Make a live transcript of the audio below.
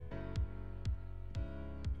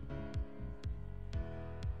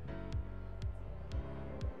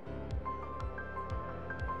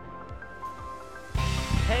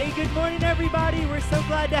Hey, good morning, everybody. We're so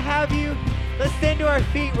glad to have you. Let's stand to our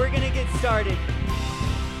feet. We're going to get started.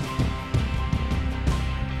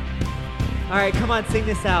 All right, come on, sing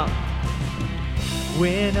this out.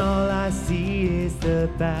 When all I see is the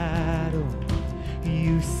battle,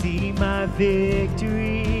 you see my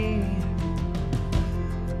victory.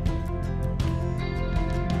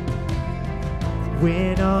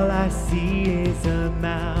 When all I see is a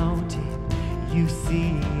mountain, you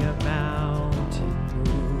see a mountain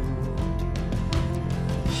moved.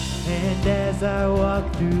 And as I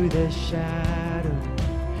walk through the shadow,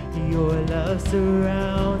 your love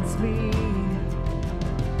surrounds me.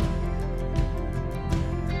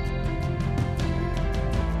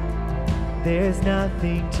 There's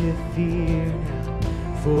nothing to fear now,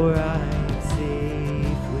 for I am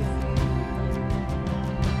safe with you.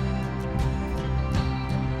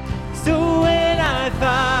 So when I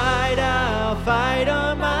fight, I'll fight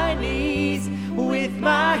on my knees, with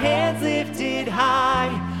my hands lifted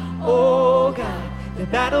high. Oh God, the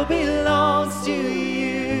battle belongs to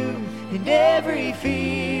you, and every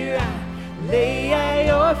fear I lay at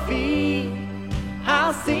your feet.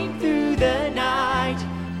 I'll sing through the night.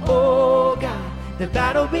 Oh God, the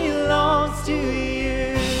battle belongs to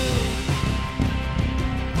you.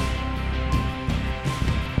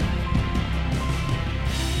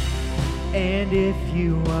 And if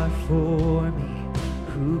you are for me,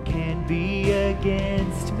 who can be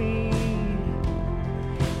against me?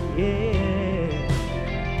 Yeah.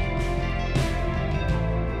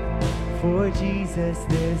 For Jesus,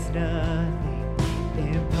 there's nothing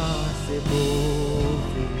impossible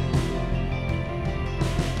for you.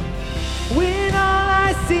 When all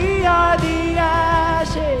I see are the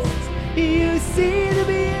ashes, you see the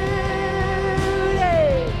beauty.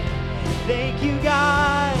 Thank you,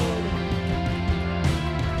 God.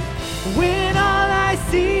 When all I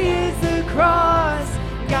see is the cross,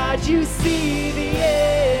 God, you see the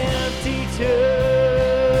empty tomb.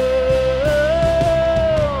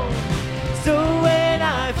 So when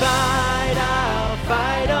I fight, I'll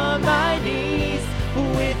fight on my knees,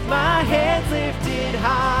 with my hands lifted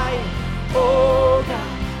high. Oh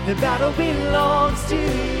God, the battle belongs to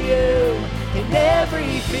you, and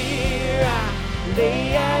every fear I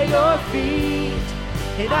lay at your feet,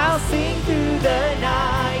 and I'll sing through the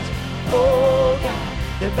night. Oh God,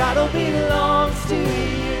 the battle belongs to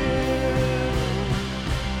you.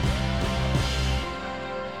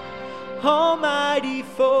 Almighty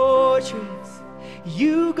fortress,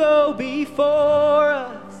 you go before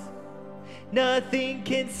us. Nothing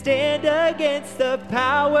can stand against the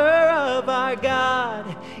power of our God.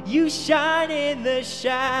 You shine in the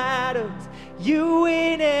shadows, you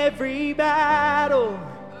win every battle.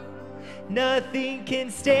 Nothing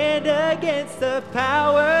can stand against the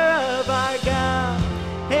power of our God.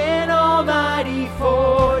 An almighty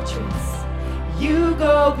fortress, you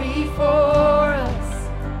go before us.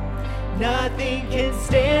 Nothing can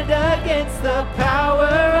stand against the power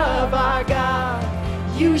of our God.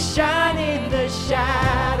 You shine in the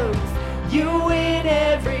shadows, you win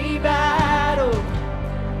every battle.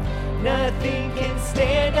 Nothing can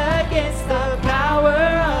stand against the power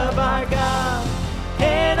of our God.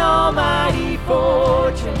 An almighty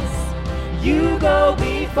fortress, you go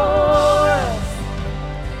before us.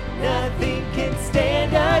 Nothing can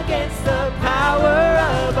stand against the power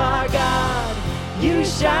of our God. You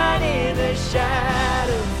shine in the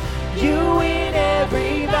shadows, you win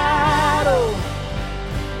every battle.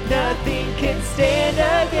 Nothing can stand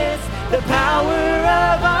against the power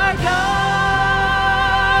of our God.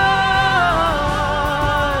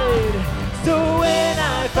 So when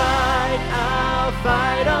I fight, I'll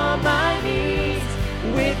fight on my knees,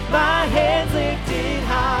 with my hands lifted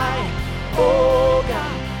high. Oh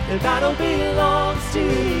God, the battle belongs to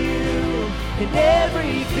you, and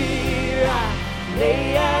every fear I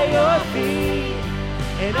lay at your feet,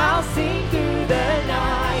 and I'll sing through the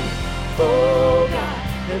night. Oh God,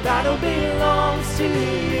 the battle belongs to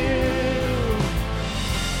you.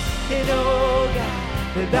 And oh God,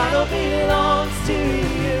 the battle belongs to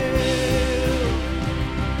you.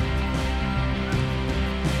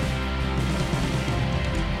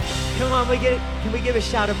 Come on, can we give a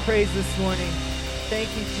shout of praise this morning? Thank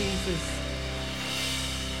you, Jesus.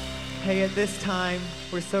 Hey, at this time,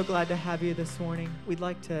 we're so glad to have you this morning. We'd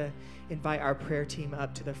like to invite our prayer team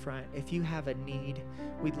up to the front. If you have a need,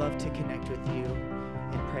 we'd love to connect with you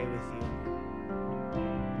and pray with you.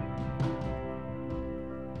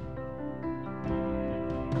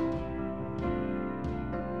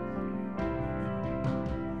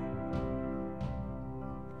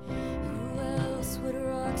 Who else would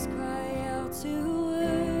rocks cry out to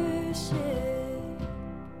worship?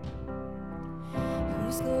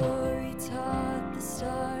 Whose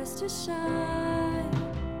shine.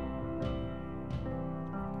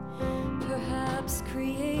 Perhaps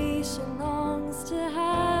creation longs to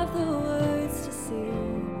have the words to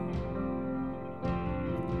sing,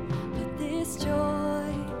 but this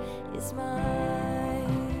joy is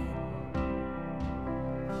mine.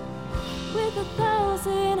 With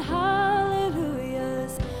 1,000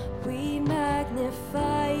 hallelujahs, we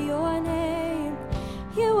magnify your name.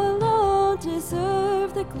 You alone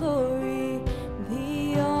deserve the glory,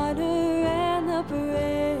 the honor, and the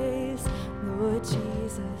praise. Lord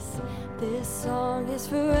Jesus, this song is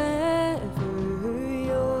forever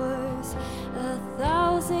yours.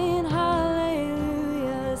 1,000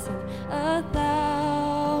 hallelujahs and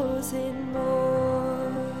 1,000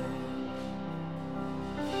 more.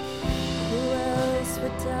 Who else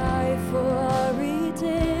would die for our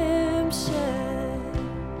redemption?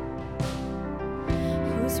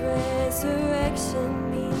 Whose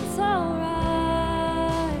resurrection means I'll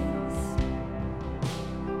rise.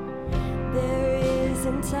 There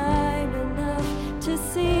isn't time enough to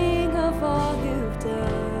sing of all you've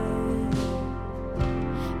done,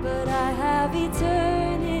 but I have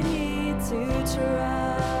eternity to try.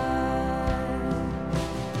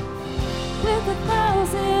 With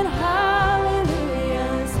 1,000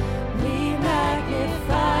 hallelujahs, we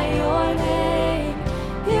magnify your name.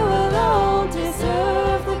 You alone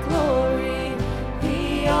deserve the glory,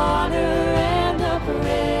 the honor, and the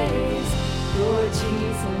praise. Lord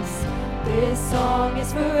Jesus, this song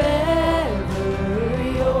is forever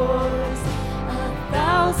yours.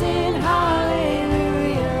 1,000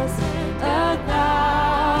 hallelujahs,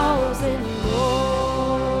 1,000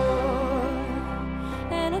 more,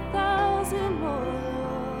 and 1,000 more,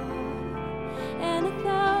 and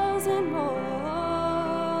 1,000 more.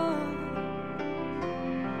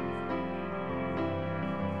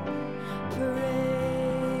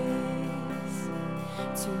 Praise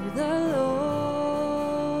to the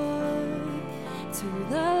Lord, to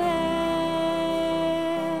the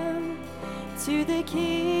Lamb, to the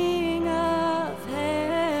King of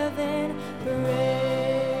heaven.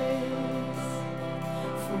 Praise,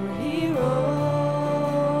 for he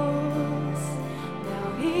rose, now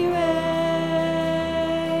he reigns.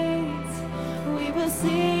 We will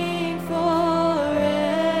sing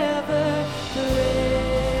forever.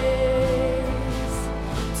 Praise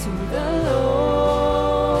to the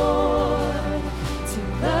Lord, to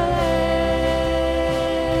the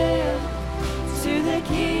Lamb, to the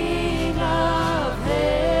King of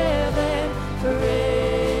heaven.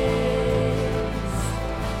 Praise,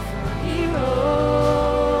 for he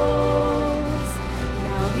rose,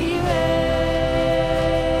 now he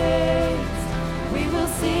reigns. We will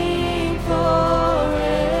sing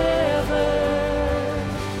forever.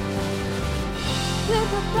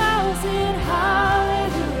 With 1,000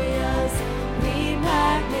 hallelujahs, we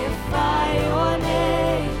magnify your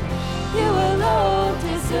name. You alone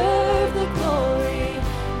deserve the glory,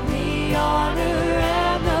 the honor,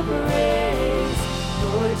 and the praise.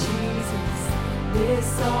 Lord Jesus, this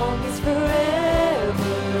song is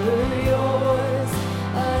forever yours.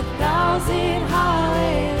 1,000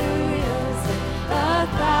 hallelujahs,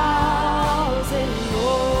 1,000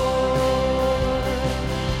 more.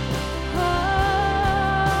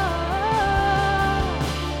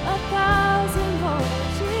 1,000 more,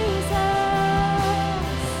 Jesus.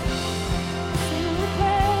 Sing the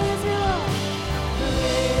praise, Lord.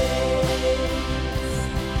 Praise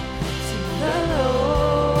to the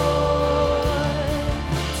Lord,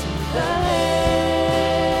 to the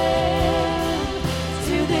Lamb,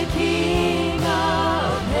 to the King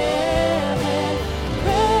of heaven.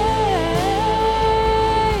 Praise,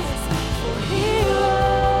 for he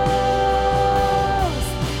rose,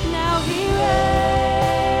 now he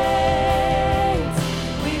reigns.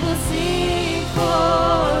 We will sing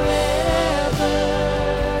forever.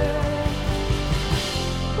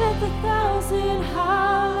 With 1,000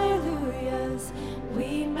 hallelujahs, we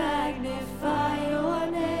magnify your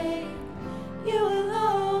name. You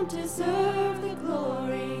alone deserve the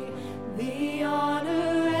glory, the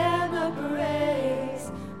honor, and the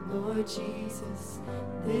praise. Lord Jesus,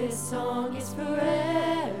 this song is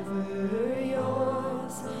forever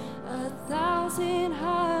yours. 1,000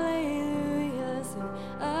 hallelujahs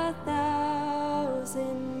and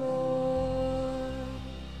 1,000 more.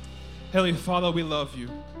 Heavenly Father, we love you.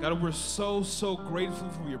 God, we're so, so grateful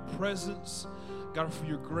for your presence. God, for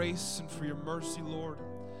your grace and for your mercy, Lord.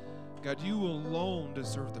 God, you alone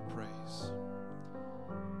deserve the praise.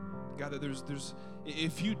 God, that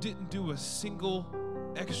if you didn't do a single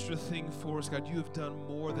extra thing for us, God, you have done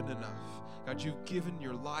more than enough. God, you've given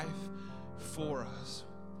your life for us.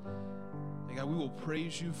 And God, we will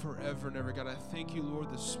praise you forever and ever. God, I thank you,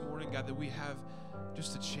 Lord, this morning, God, that we have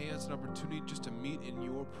just a chance, an opportunity just to meet in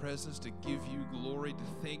your presence, to give you glory, to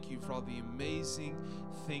thank you for all the amazing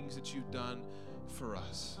things that you've done for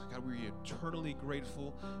us. God, we're eternally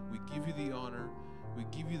grateful. We give you the honor. We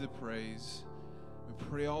give you the praise. We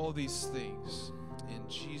pray all these things in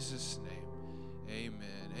Jesus' name.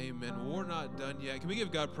 Amen. Amen. Well, we're not done yet. Can we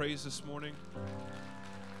give God praise this morning?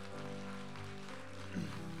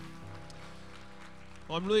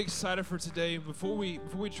 Well, I'm really excited for today. Before we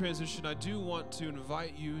transition, I do want to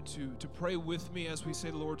invite you to pray with me as we say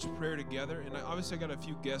the Lord's Prayer together. And obviously, I got a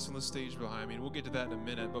few guests on the stage behind me, and we'll get to that in a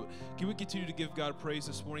minute. But can we continue to give God praise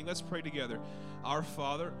this morning? Let's pray together. Our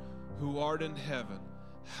Father, who art in heaven,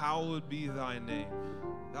 hallowed be thy name.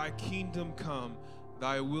 Thy kingdom come,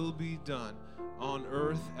 thy will be done, on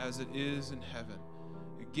earth as it is in heaven.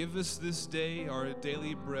 Give us this day our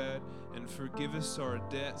daily bread, and forgive us our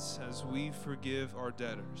debts as we forgive our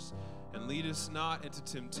debtors. And lead us not into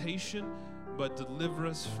temptation, but deliver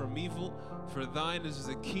us from evil. For thine is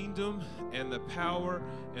the kingdom and the power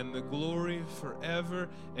and the glory forever.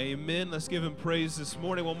 Amen. Let's give him praise this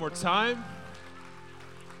morning one more time.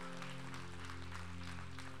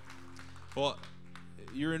 Well,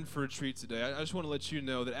 you're in for a treat today. I just want to let you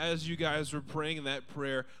know that as you guys were praying that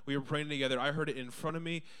prayer, we were praying together, I heard it in front of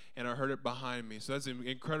me and I heard it behind me. So that's an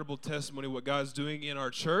incredible testimony of what God's doing in our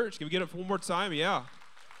church. Can we get it one more time? Yeah.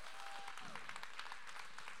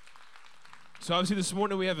 So obviously this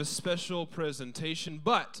morning we have a special presentation,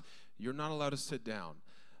 but you're not allowed to sit down.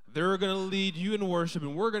 They're going to lead you in worship,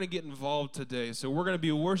 and we're going to get involved today. So we're going to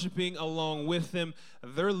be worshiping along with them.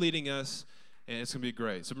 They're leading us. And it's going to be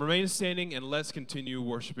great. So remain standing, and let's continue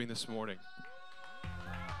worshiping this morning.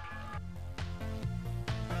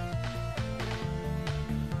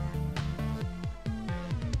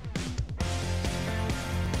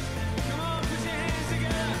 Come on, put your hands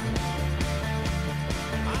together.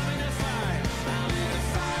 I'm in a fight. I'm in a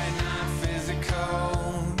fight, not physical.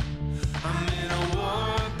 I'm in a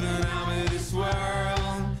war, but I'm in this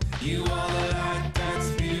world. You are the light that's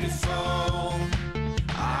beautiful.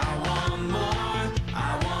 I want more.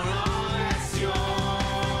 I want all that's yours.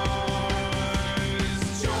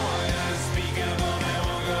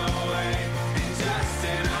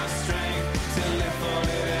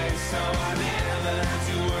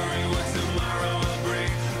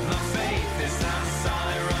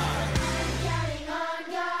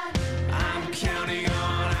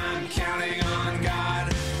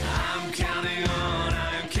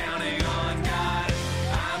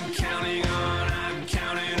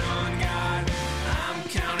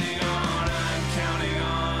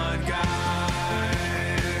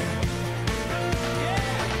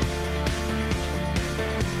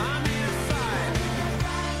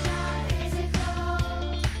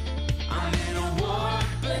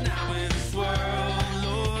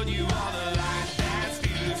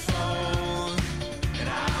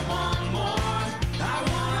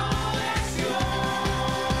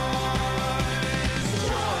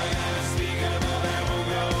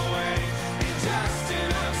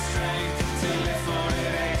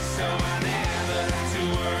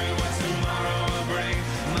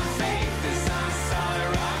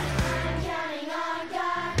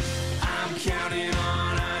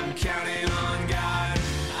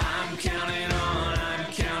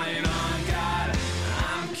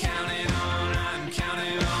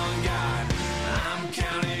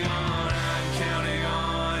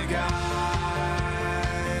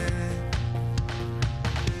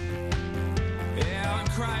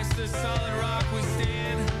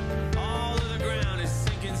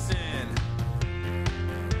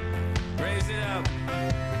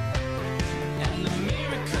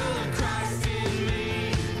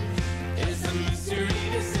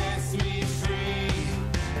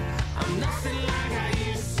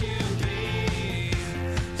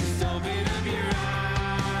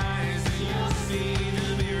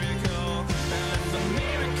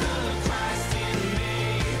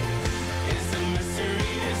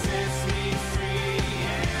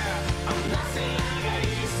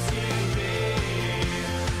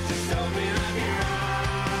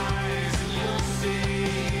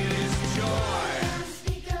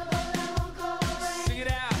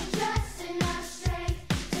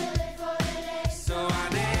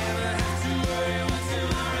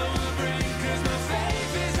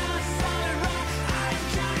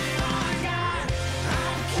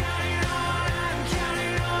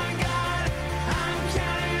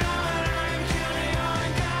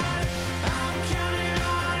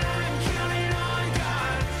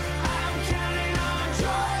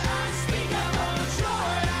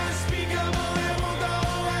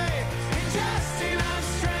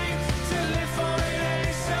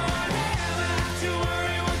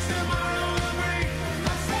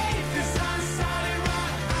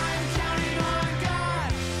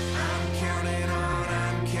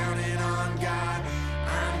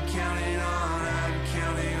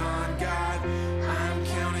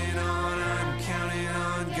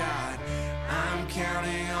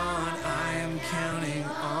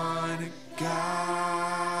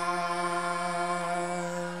 God.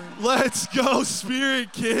 Let's go,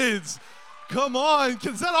 Spirit Kids. Come on.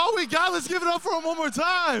 Is that all we got? Let's give it up for them one more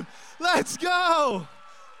time. Let's go.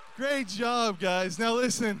 Great job, guys. Now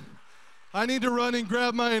listen, I need to run and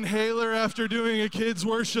grab my inhaler after doing a kids'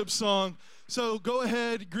 worship song. So go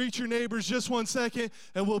ahead, greet your neighbors just 1 second,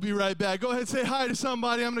 and we'll be right back. Go ahead, say hi to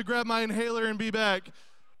somebody. I'm going to grab my inhaler and be back.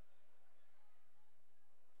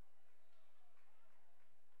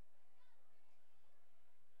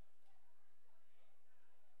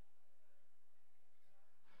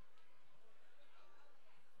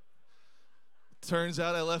 Turns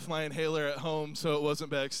out I left my inhaler at home, so it wasn't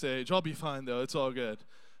backstage. I'll be fine, though. It's all good.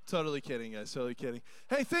 Totally kidding, guys. Totally kidding.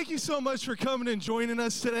 Hey, thank you so much for coming and joining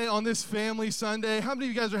us today on this Family Sunday. How many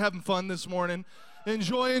of you guys are having fun this morning?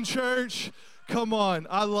 Enjoying church? Come on.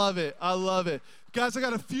 I love it. I love it. Guys, I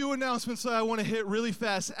got a few announcements that I want to hit really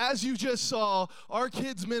fast. As you just saw, our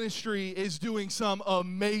kids ministry is doing some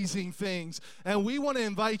amazing things, and we want to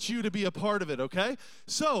invite you to be a part of it, okay?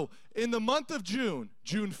 So, in the month of June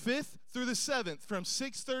 5th through the 7th, from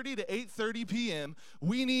 6:30 to 8:30 p.m.,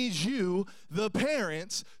 we need you, the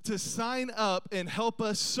parents, to sign up and help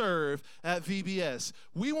us serve at VBS.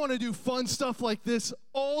 We want to do fun stuff like this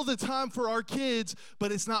all the time for our kids,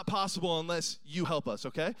 but it's not possible unless you help us,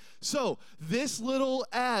 okay? So, this little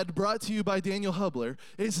ad brought to you by Daniel Hubler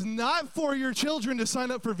is not for your children to sign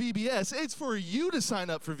up for VBS. It's for you to sign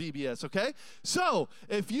up for VBS, okay? So,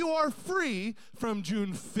 if you are free from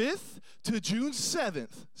June 5th to June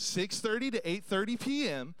 7th, 6:30 to 8:30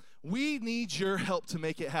 p.m., we need your help to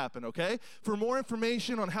make it happen, okay? For more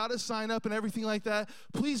information on how to sign up and everything like that,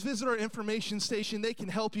 please visit our information station. They can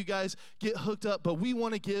help you guys get hooked up, but we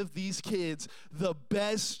want to give these kids the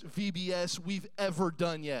best VBS we've ever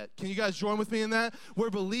done yet. Can you guys join with me in that?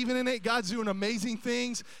 We're believing in it. God's doing amazing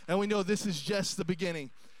things, and we know this is just the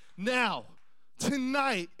beginning. Now,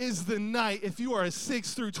 tonight is the night, if you are a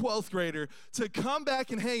 6th through 12th grader, to come back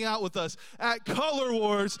and hang out with us at Color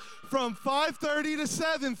Wars from 5:30 to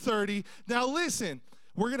 7:30. Now listen,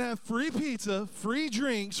 we're going to have free pizza, free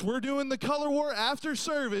drinks. We're doing the Color War after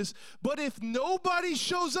service. But if nobody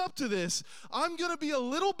shows up to this, I'm going to be a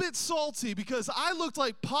little bit salty because I looked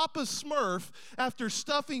like Papa Smurf after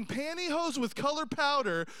stuffing pantyhose with color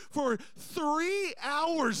powder for 3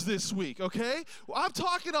 hours this week, okay? I'm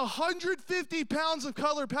talking 150 pounds of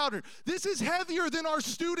color powder. This is heavier than our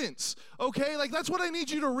students, okay? Like, that's what I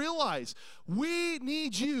need you to realize. We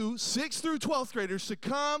need you, 6th through 12th graders, to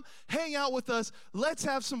come, hang out with us. Let's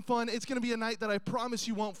have some fun. It's going to be a night that I promise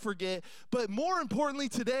you won't forget. But more importantly,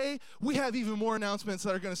 today, we have even more announcements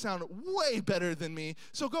that are going to sound way better than me.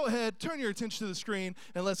 So go ahead, turn your attention to the screen,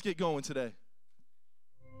 and let's get going today.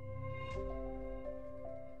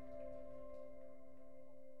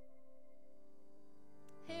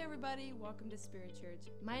 Hey everybody, welcome to Spirit Church.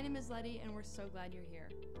 My name is Letty and we're so glad you're here.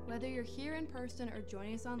 Whether you're here in person or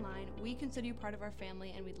joining us online, we consider you part of our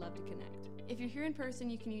family and we'd love to connect. If you're here in person,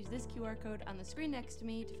 you can use this QR code on the screen next to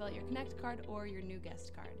me to fill out your Connect card or your new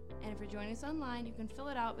guest card. And if you're joining us online, you can fill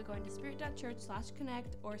it out by going to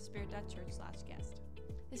spirit.church/connect or spirit.church/guest.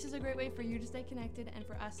 This is a great way for you to stay connected and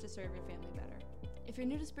for us to serve your family better. If you're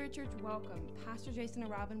new to Spirit Church, welcome. Pastor Jason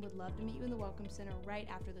and Robin would love to meet you in the Welcome Center right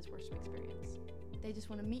after this worship experience. They just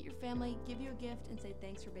want to meet your family, give you a gift, and say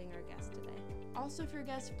thanks for being our guest today. Also, if you're a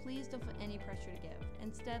guest, please don't feel any pressure to give.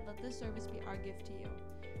 Instead, let this service be our gift to you.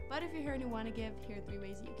 But if you're here and you want to give, here are 3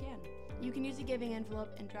 ways that you can. You can use a giving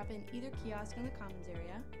envelope and drop it in either kiosk in the Commons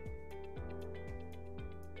area.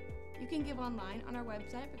 You can give online on our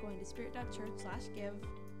website by going to spirit.church/give.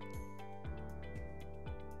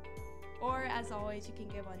 Or, as always, you can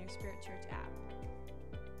give on your Spirit Church app.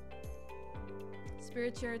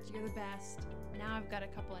 Spirit Church, you're the best. Now I've got a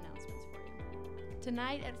couple announcements for you.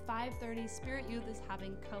 Tonight at 5:30, Spirit Youth is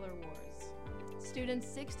having Color Wars. Students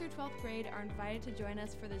 6th through 12th grade are invited to join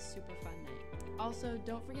us for this super fun night. Also,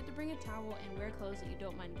 don't forget to bring a towel and wear clothes that you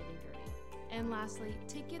don't mind getting dirty. And lastly,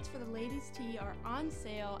 tickets for the ladies' tea are on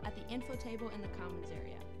sale at the info table in the Commons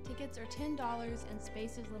area. Tickets are $10 and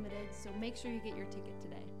space is limited, so make sure you get your ticket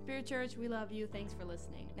today. Spirit Church, we love you. Thanks for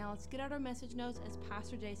listening. Now let's get out our message notes as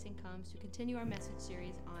Pastor Jason comes to continue our message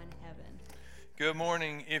series on heaven. Good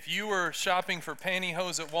morning. If you were shopping for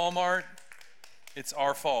pantyhose at Walmart, it's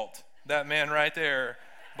our fault. That man right there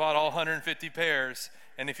bought all 150 pairs,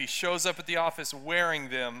 and if he shows up at the office wearing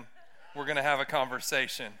them, we're going to have a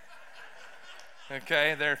conversation.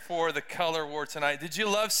 Okay, they're for the Color War tonight. Did you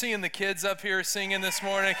love seeing the kids up here singing this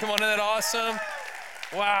morning? Come on, isn't that awesome?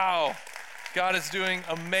 Wow. God is doing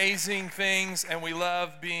amazing things, and we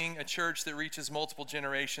love being a church that reaches multiple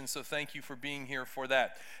generations, so thank you for being here for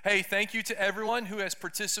that. Hey, thank you to everyone who has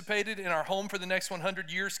participated in our Home for the Next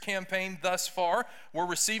 100 Years campaign thus far. We're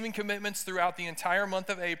receiving commitments throughout the entire month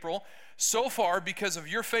of April. So far, because of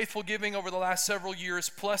your faithful giving over the last several years,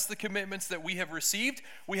 plus the commitments that we have received,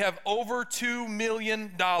 we have over $2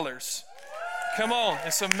 million. Come on,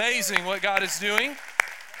 it's amazing what God is doing.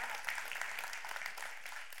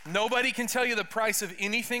 Nobody can tell you the price of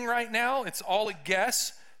anything right now. It's all a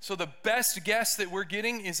guess. So the best guess that we're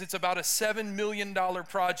getting is it's about a $7 million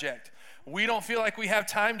project. We don't feel like we have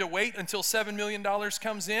time to wait until $7 million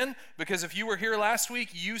comes in, because if you were here last week,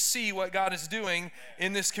 you see what God is doing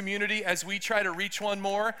in this community as we try to reach one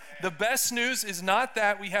more. The best news is not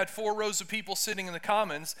that we had 4 rows of people sitting in the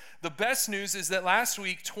commons. The best news is that last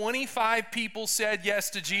week, 25 people said yes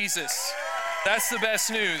to Jesus. That's the best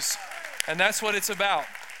news, and that's what it's about.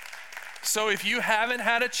 So if you haven't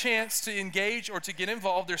had a chance to engage or to get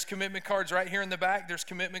involved, there's commitment cards right here in the back. There's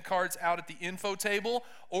commitment cards out at the info table,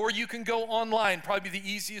 or you can go online, probably the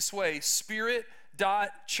easiest way,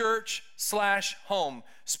 spirit.church/home.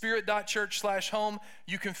 Spirit.church/home.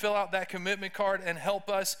 You can fill out that commitment card and help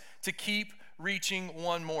us to keep reaching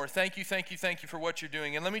one more. Thank you for what you're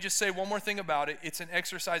doing. And let me just say one more thing about it. It's an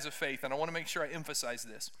exercise of faith, and I want to make sure I emphasize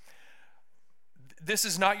this. This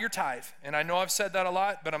is not your tithe, and I know I've said that a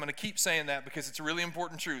lot, but I'm going to keep saying that because it's a really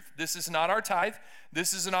important truth. This is not our tithe.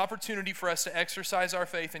 This is an opportunity for us to exercise our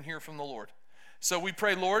faith and hear from the Lord. So we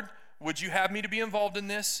pray, Lord, would you have me to be involved in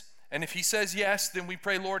this? And if he says yes, then we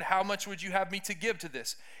pray, Lord, how much would you have me to give to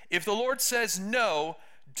this? If the Lord says no,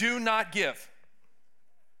 do not give.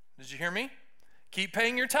 Did you hear me? Keep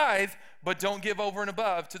paying your tithe, but don't give over and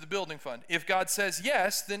above to the building fund. If God says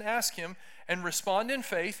yes, then ask him and respond in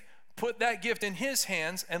faith. Put that gift in his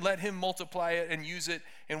hands and let him multiply it and use it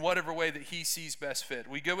in whatever way that he sees best fit.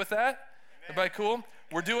 We good with that? Amen. Everybody cool?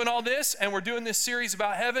 We're doing all this, and we're doing this series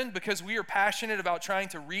about heaven because we are passionate about trying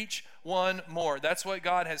to reach one more. That's what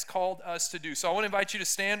God has called us to do. So I want to invite you to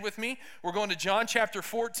stand with me. We're going to John chapter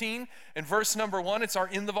 14 and verse number 1. It's our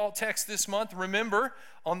In the Vault text this month. Remember,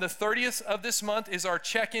 on the 30th of this month is our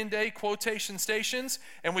check-in day, quotation stations,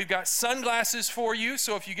 and we've got sunglasses for you.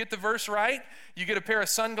 So if you get the verse right, you get a pair of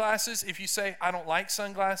sunglasses. If you say, I don't like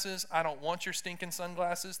sunglasses, I don't want your stinking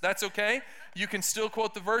sunglasses, that's okay. You can still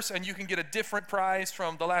quote the verse, and you can get a different prize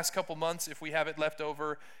from the last couple months if we have it left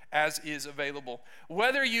over as is available.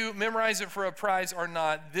 Whether you memorize it for a prize or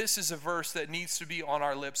not, this is a verse that needs to be on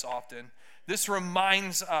our lips often. This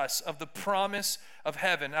reminds us of the promise of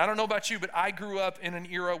heaven. I don't know about you, but I grew up in an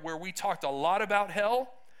era where we talked a lot about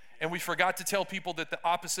hell, and we forgot to tell people that the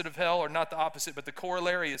opposite of hell, or not the opposite, but the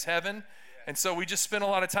corollary is heaven. And so we just spent a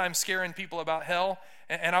lot of time scaring people about hell,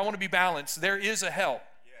 and I want to be balanced. There is a hell.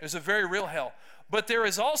 There's a very real hell. But there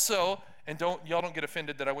is also, and y'all don't get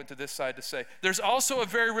offended that I went to this side to say, there's also a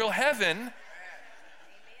very real heaven,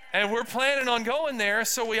 and we're planning on going there,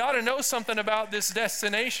 so we ought to know something about this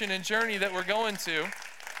destination and journey that we're going to.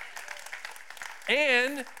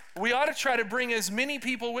 And we ought to try to bring as many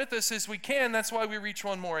people with us as we can. That's why we reach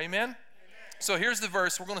one more. Amen? So here's the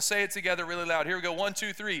verse. We're going to say it together really loud. Here we go. 1,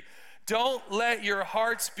 2, 3. Don't let your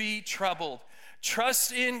hearts be troubled.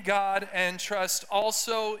 Trust in God and trust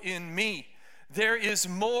also in me. There is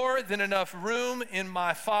more than enough room in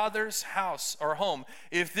my Father's house or home.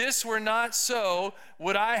 If this were not so,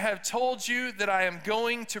 would I have told you that I am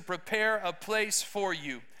going to prepare a place for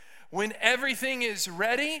you? When everything is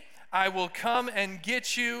ready, I will come and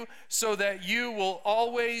get you so that you will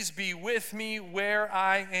always be with me where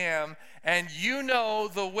I am, and you know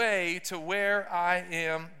the way to where I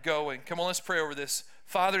am going. Come on, let's pray over this.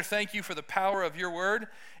 Father, thank you for the power of your word.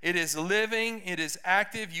 It is living, it is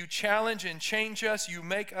active. You challenge and change us. You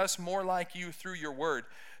make us more like you through your word.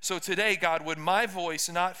 So today, God, would my voice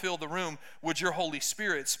not fill the room? Would your Holy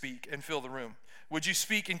Spirit speak and fill the room? Would you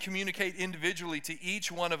speak and communicate individually to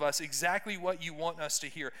each one of us exactly what you want us to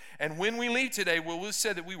hear? And when we leave today, will we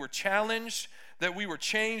say that we were challenged, that we were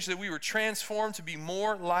changed, that we were transformed to be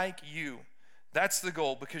more like you? That's the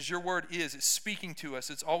goal, because your word it's speaking to us.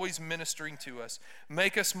 It's always ministering to us.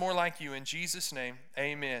 Make us more like you. In Jesus' name,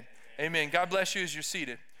 amen. Amen. God bless you as you're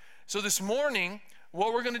seated. So this morning,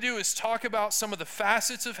 what we're going to do is talk about some of the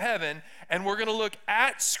facets of heaven, and we're going to look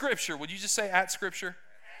at Scripture. Would you just say at Scripture?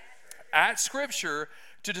 At Scripture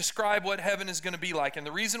to describe what heaven is going to be like. And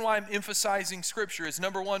the reason why I'm emphasizing Scripture is,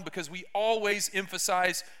 number one, because we always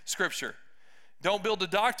emphasize Scripture. Don't build a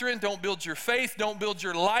doctrine, don't build your faith, don't build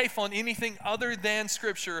your life on anything other than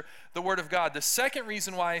Scripture, the Word of God. The second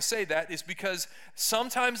reason why I say that is because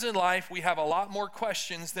sometimes in life we have a lot more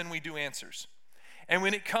questions than we do answers. And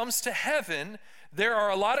when it comes to heaven, there are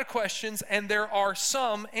a lot of questions and there are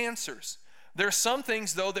some answers. There's some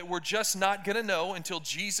things, though, that we're just not going to know until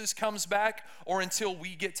Jesus comes back or until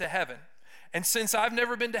we get to heaven. And since I've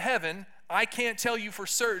never been to heaven, I can't tell you for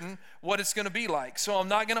certain what it's going to be like. So I'm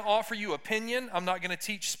not going to offer you opinion. I'm not going to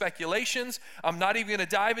teach speculations. I'm not even going to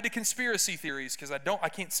dive into conspiracy theories because I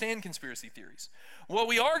can't stand conspiracy theories. What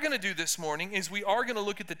we are going to do this morning is we are going to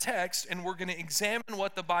look at the text and we're going to examine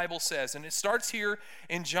what the Bible says. And it starts here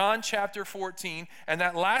in John chapter 14. And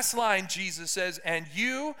that last line, Jesus says, "And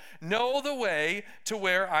you know the way to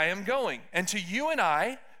where I am going." And to you and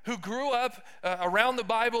I, who grew up around the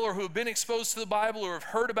Bible or who have been exposed to the Bible or have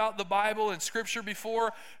heard about the Bible and Scripture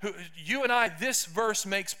before, you and I, this verse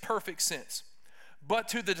makes perfect sense. But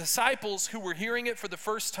to the disciples who were hearing it for the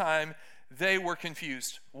first time, they were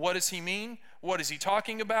confused. What does he mean? What is he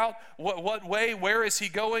talking about? What way? Where is he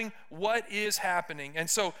going? What is happening? And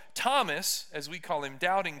so Thomas, as we call him,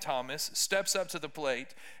 Doubting Thomas, steps up to the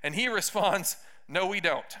plate and he responds, "No, we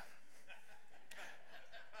don't."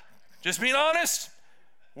 Just being honest.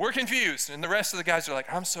 We're confused. And the rest of the guys are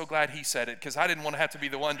like, "I'm so glad he said it because I didn't want to have to be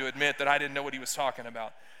the one to admit that I didn't know what he was talking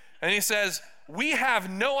about." And he says, "We have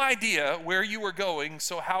no idea where you were going,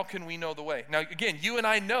 so how can we know the way?" Now, again, you and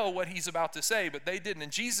I know what he's about to say, but they didn't.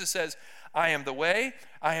 And Jesus says, "I am the way,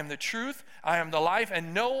 I am the truth, I am the life,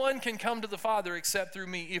 and no one can come to the Father except through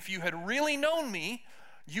me. If you had really known me,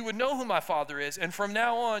 you would know who my Father is. And from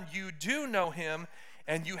now on, you do know him,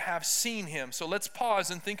 and you have seen him." So let's pause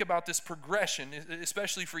and think about this progression,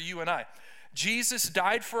 especially for you and I. Jesus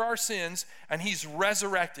died for our sins, and he's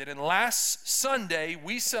resurrected. And last Sunday,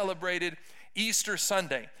 we celebrated Easter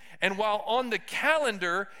Sunday. And while on the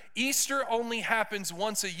calendar, Easter only happens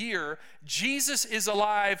once a year, Jesus is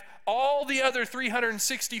alive all the other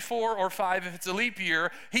 364 or 5 if it's a leap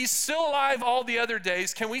year. He's still alive all the other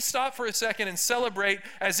days. Can we stop for a second and celebrate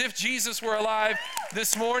as if Jesus were alive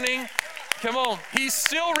this morning? Come on, he's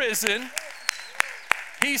still risen.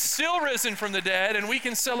 He's still risen from the dead, and we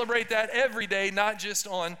can celebrate that every day, not just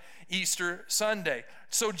on Easter Sunday.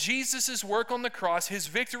 So Jesus' work on the cross, his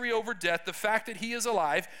victory over death, the fact that he is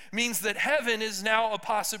alive, means that heaven is now a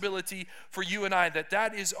possibility for you and I,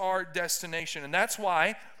 that is our destination. And that's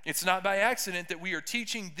why it's not by accident that we are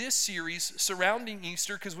teaching this series surrounding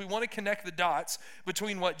Easter, because we want to connect the dots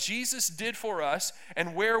between what Jesus did for us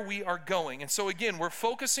and where we are going. And so again, we're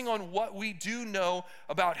focusing on what we do know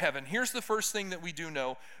about heaven. Here's the first thing that we do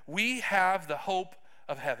know. We have the hope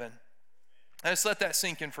of heaven. Let's let that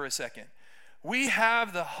sink in for a second. We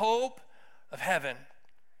have the hope of heaven.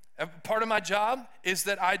 And part of my job is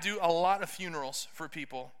that I do a lot of funerals for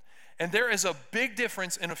people. And there is a big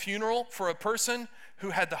difference in a funeral for a person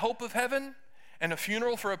who had the hope of heaven and a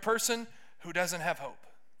funeral for a person who doesn't have hope.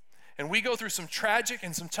 And we go through some tragic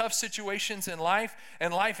and some tough situations in life,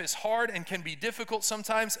 and life is hard and can be difficult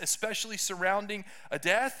sometimes, especially surrounding a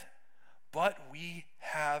death, but we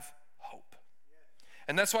have hope.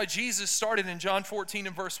 And that's why Jesus started in John 14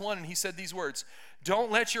 and verse 1, and he said these words, "Don't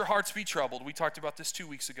let your hearts be troubled." We talked about this 2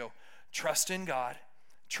 weeks ago. "Trust in God,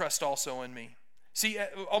 trust also in me." See,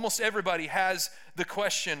 almost everybody has the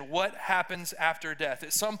question, what happens after death?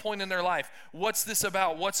 At some point in their life, what's this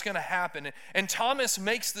about? What's going to happen? And Thomas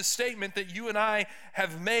makes the statement that you and I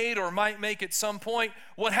have made or might make at some point.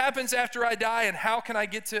 What happens after I die, and how can I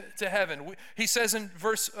get to heaven? He says in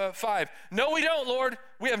verse 5, "No, we don't, Lord.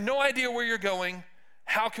 We have no idea where you're going.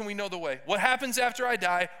 How can we know the way? What happens after I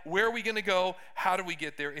die? Where are we going to go? How do we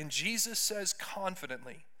get there?" And Jesus says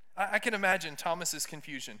confidently, I can imagine Thomas's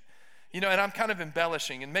confusion. You know, and I'm kind of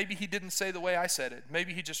embellishing, and maybe he didn't say the way I said it.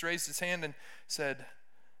 Maybe he just raised his hand and said,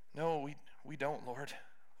 "No, we don't, Lord.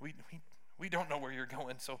 We don't know where you're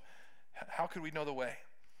going, so how could we know the way?"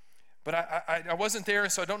 But I wasn't there,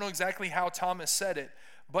 so I don't know exactly how Thomas said it.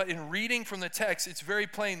 But in reading from the text, it's very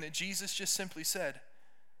plain that Jesus just simply said,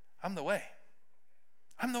 "I'm the way.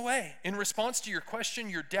 I'm the way." In response to your question,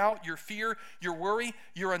 your doubt, your fear, your worry,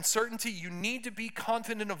 your uncertainty, you need to be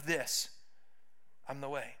confident of this. I'm the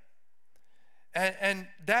way. And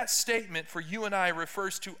that statement for you and I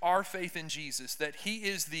refers to our faith in Jesus, that he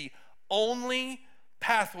is the only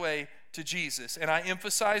pathway to Jesus. And I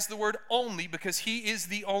emphasize the word only because he is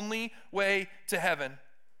the only way to heaven.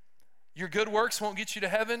 Your good works won't get you to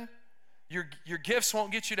heaven. Your gifts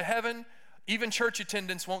won't get you to heaven. Even church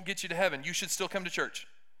attendance won't get you to heaven. You should still come to church.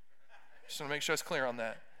 Just want to make sure I was clear on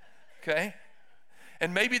that. Okay?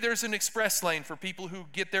 And maybe there's an express lane for people who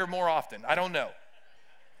get there more often. I don't know.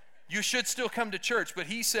 You should still come to church, but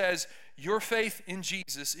he says your faith in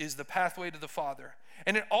Jesus is the pathway to the Father.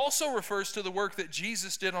 And it also refers to the work that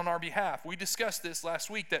Jesus did on our behalf. We discussed this last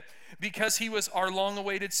week, that because he was our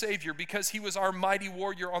long-awaited Savior, because he was our mighty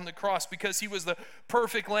warrior on the cross, because he was the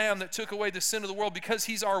perfect Lamb that took away the sin of the world, because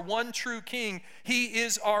he's our one true King, he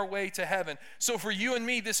is our way to heaven. So for you and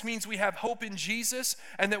me, this means we have hope in Jesus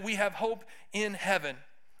and that we have hope in heaven.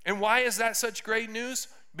 And why is that such great news?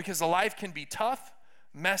 Because the life can be tough,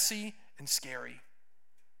 messy, and scary.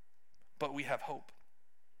 But we have hope.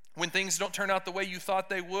 When things don't turn out the way you thought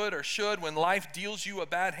they would or should, when life deals you a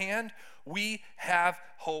bad hand, we have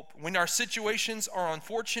hope. When our situations are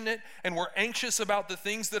unfortunate and we're anxious about the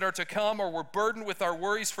things that are to come, or we're burdened with our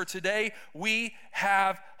worries for today, we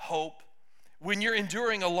have hope. When you're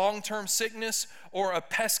enduring a long-term sickness or a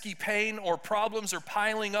pesky pain, or problems are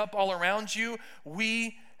piling up all around you,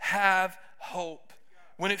 we have hope.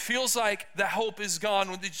 When it feels like the hope is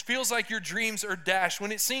gone, when it feels like your dreams are dashed,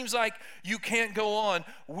 when it seems like you can't go on,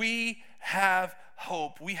 we have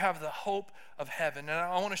hope. We have the hope of heaven. And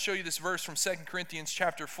I want to show you this verse from 2 Corinthians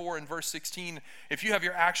chapter 4 and verse 16. If you have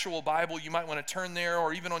your actual Bible, you might want to turn there,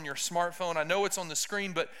 or even on your smartphone. I know it's on the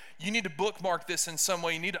screen, but you need to bookmark this in some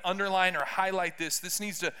way. You need to underline or highlight this. This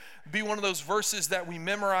needs to be one of those verses that we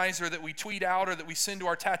memorize, or that we tweet out, or that we send to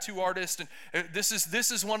our tattoo artist. And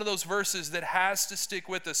this is one of those verses that has to stick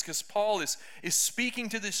with us, because Paul is speaking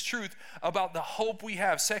to this truth about the hope we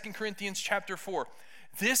have. 2 Corinthians chapter 4.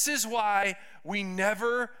 This is why we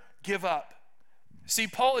never give up. See,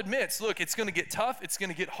 Paul admits, look, it's going to get tough, it's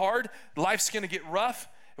going to get hard, life's going to get rough.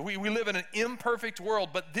 We live in an imperfect world,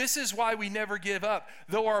 but this is why we never give up.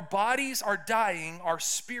 Though our bodies are dying, our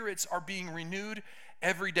spirits are being renewed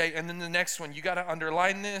every day. And then the next one, you got to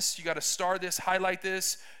underline this, you got to star this, highlight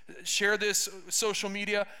this, share this, social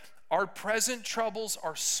media. Our present troubles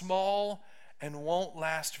are small and won't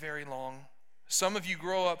last very long. Some of you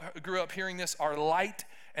grew up hearing this, are light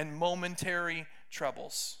and momentary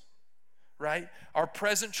troubles. Right? Our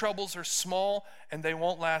present troubles are small and they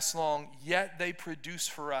won't last long, yet they produce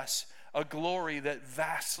for us a glory that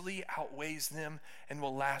vastly outweighs them and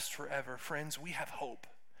will last forever. Friends, we have hope.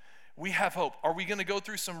 We have hope. Are we going to go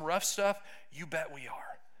through some rough stuff? You bet we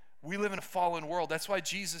are. We live in a fallen world. That's why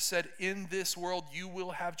Jesus said, in this world you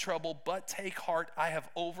will have trouble, but take heart, I have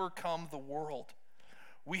overcome the world.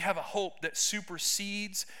 We have a hope that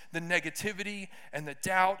supersedes the negativity and the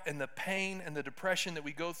doubt and the pain and the depression that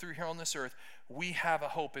we go through here on this earth. We have a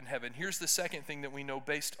hope in heaven. Here's the second thing that we know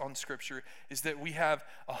based on Scripture, is that we have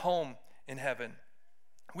a home in heaven.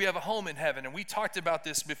 We have a home in heaven, and we talked about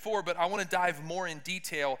this before, but I want to dive more in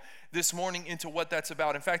detail this morning into what that's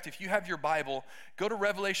about. In fact, if you have your Bible, go to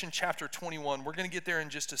Revelation chapter 21. We're going to get there in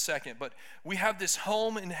just a second, but we have this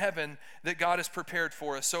home in heaven that God has prepared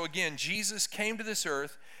for us. So again, Jesus came to this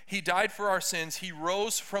earth. He died for our sins. He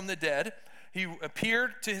rose from the dead. He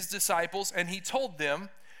appeared to his disciples, and he told them,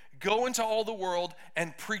 go into all the world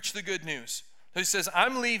and preach the good news. So he says,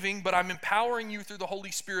 I'm leaving, but I'm empowering you through the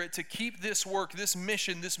Holy Spirit to keep this work, this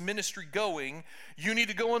mission, this ministry going. You need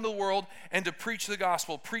to go into the world and to preach the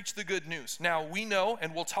gospel, preach the good news. Now, we know,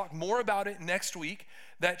 and we'll talk more about it next week,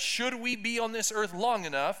 that should we be on this earth long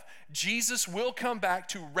enough, Jesus will come back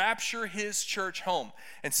to rapture his church home.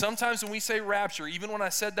 And sometimes when we say rapture, even when I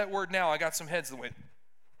said that word now, I got some heads that went,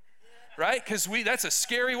 right? Because that's a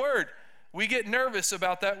scary word. We get nervous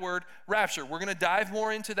about that word, rapture. We're going to dive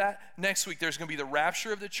more into that next week. There's going to be the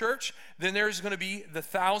rapture of the church. Then there's going to be the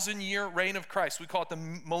 1,000-year reign of Christ. We call it the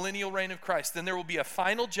millennial reign of Christ. Then there will be a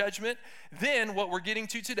final judgment. Then what we're getting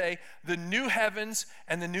to today, the new heavens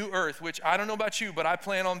and the new earth, which I don't know about you, but I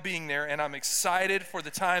plan on being there, and I'm excited for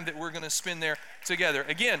the time that we're going to spend there together.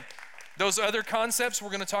 Again, those other concepts, we're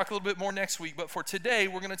going to talk a little bit more next week. But for today,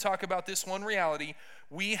 we're going to talk about this one reality.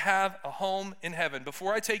 We have a home in heaven.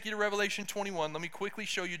 Before I take you to Revelation 21, let me quickly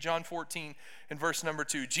show you John 14 and verse number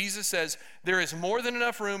 2. Jesus says, there is more than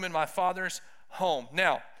enough room in my Father's home.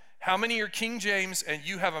 Now, how many are King James and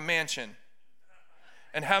you have a mansion?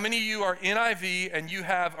 And how many of you are NIV and you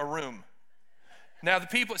have a room? Now, the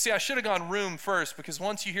people, see, I should have gone room first, because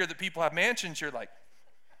once you hear that people have mansions, you're like,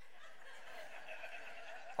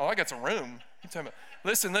 oh, I got some room.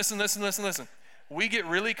 Listen. We get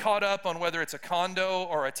really caught up on whether it's a condo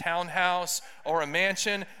or a townhouse or a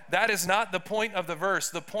mansion. That is not the point of the verse.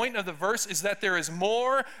 The point of the verse is that there is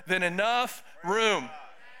more than enough room.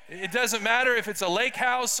 It doesn't matter if it's a lake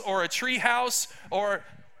house or a tree house or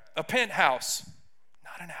a penthouse.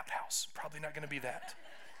 Not an outhouse. Probably not going to be that.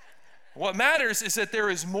 What matters is that there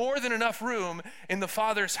is more than enough room in the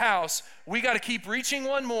Father's house. We got to keep reaching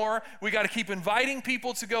one more. We got to keep inviting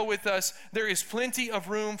people to go with us. There is plenty of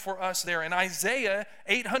room for us there. And Isaiah,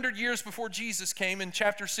 800 years before Jesus came, in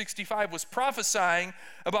chapter 65, was prophesying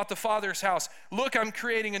about the Father's house. Look, I'm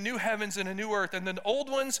creating a new heavens and a new earth. And the old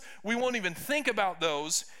ones, we won't even think about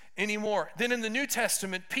those anymore. Then in the New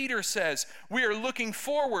Testament, Peter says, we are looking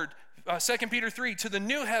forward, 2 Peter 3, to the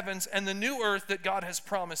new heavens and the new earth that God has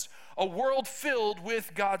promised, a world filled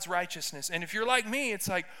with God's righteousness. And if you're like me, it's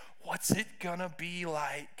like, what's it gonna be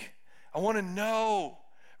like? I wanna know,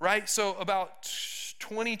 right? So about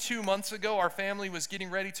 22 months ago, our family was getting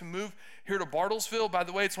ready to move here to Bartlesville. By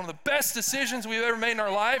the way, it's one of the best decisions we've ever made in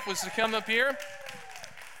our life, was to come up here.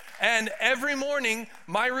 And every morning,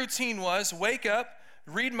 my routine was wake up,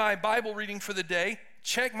 read my Bible reading for the day,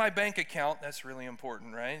 check my bank account. That's really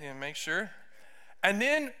important, right? And make sure. And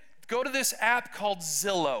then go to this app called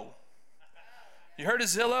Zillow. You heard of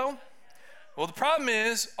Zillow? Well, the problem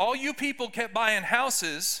is all you people kept buying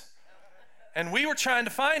houses, and we were trying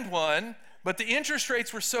to find one, but the interest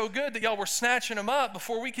rates were so good that y'all were snatching them up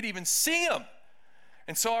before we could even see them.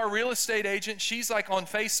 And so our real estate agent, she's like on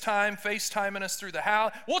FaceTiming us through the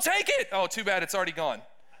house. We'll take it. Oh, too bad, it's already gone.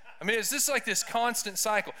 I mean, it's just like this constant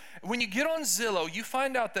cycle. When you get on Zillow, you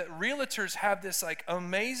find out that realtors have this like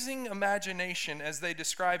amazing imagination as they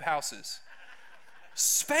describe houses.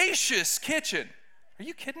 Spacious kitchen. Are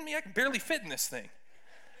you kidding me? I can barely fit in this thing,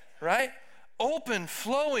 right? Open,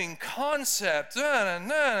 flowing concept. Okay,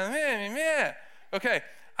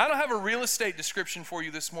 I don't have a real estate description for you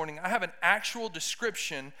this morning. I have an actual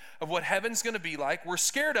description of what heaven's going to be like. We're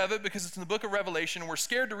scared of it because it's in the book of Revelation, and we're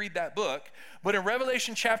scared to read that book. But in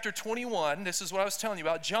Revelation chapter 21, this is what I was telling you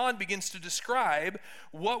about, John begins to describe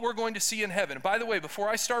what we're going to see in heaven. By the way, before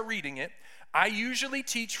I start reading it, I usually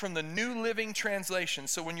teach from the New Living Translation.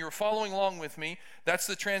 So when you're following along with me, that's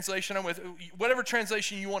the translation I'm with. Whatever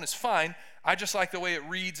translation you want is fine. I just like the way it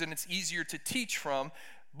reads, and it's easier to teach from.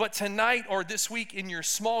 But tonight or this week in your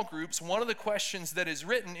small groups, one of the questions that is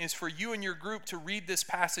written is for you and your group to read this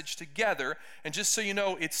passage together. And just so you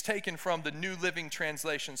know, it's taken from the New Living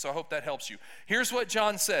Translation, so I hope that helps you. Here's what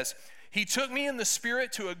John says. He took me in the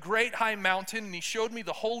Spirit to a great high mountain, and he showed me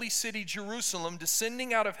the holy city, Jerusalem,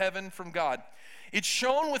 descending out of heaven from God. It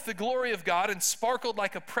shone with the glory of God and sparkled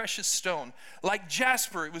like a precious stone. Like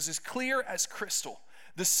jasper, it was as clear as crystal.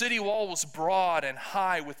 The city wall was broad and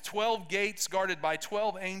high, with 12 gates guarded by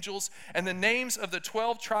 12 angels, and the names of the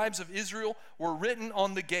 12 tribes of Israel were written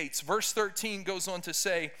on the gates. Verse 13 goes on to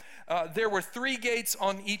say, there were 3 gates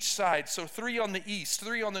on each side, so 3 on the east,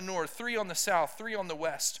 3 on the north, 3 on the south, 3 on the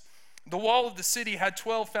west. The wall of the city had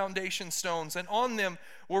 12 foundation stones, and on them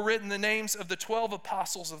were written the names of the 12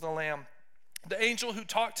 apostles of the Lamb. The angel who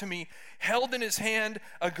talked to me held in his hand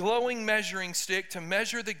a glowing measuring stick to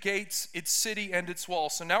measure the gates, its city, and its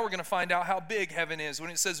walls. So now we're going to find out how big heaven is.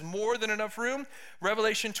 When it says more than enough room,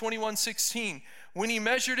 Revelation 21:16. When he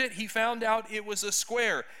measured it, he found out it was a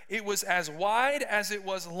square. It was as wide as it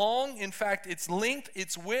was long. In fact, its length,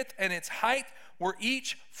 its width, and its height were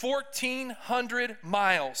each 1,400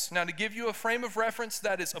 miles. Now, to give you a frame of reference,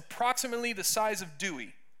 that is approximately the size of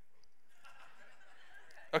Dewey.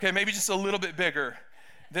 Okay, maybe just a little bit bigger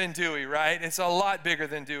than Dewey, right? It's a lot bigger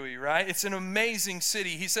than Dewey, right? It's an amazing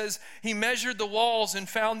city. He says he measured the walls and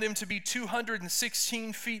found them to be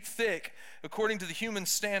 216 feet thick, according to the human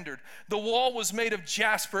standard. The wall was made of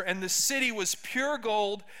jasper, and the city was pure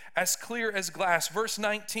gold, as clear as glass. Verse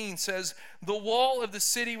 19 says, the wall of the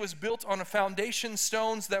city was built on a foundation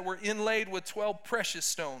stones that were inlaid with 12 precious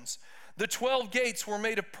stones. The 12 gates were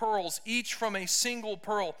made of pearls, each from a single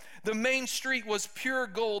pearl. The main street was pure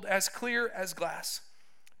gold, as clear as glass.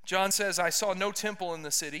 John says, I saw no temple in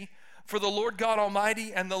the city, for the Lord God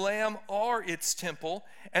Almighty and the Lamb are its temple,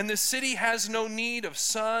 and the city has no need of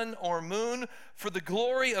sun or moon, for the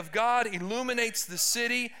glory of God illuminates the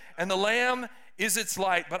city, and the Lamb is its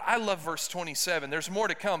light. But I love verse 27. There's more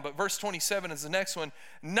to come, but verse 27 is the next one.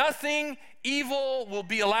 Nothing evil will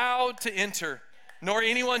be allowed to enter, nor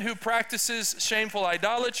anyone who practices shameful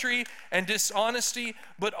idolatry and dishonesty,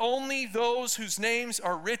 but only those whose names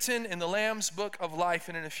are written in the Lamb's book of life.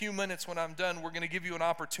 And in a few minutes when I'm done, we're going to give you an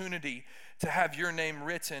opportunity to have your name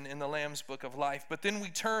written in the Lamb's book of life. But then we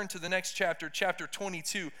turn to the next chapter, chapter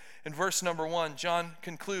 22, in verse number 1. John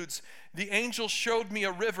concludes, the angel showed me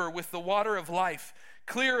a river with the water of life,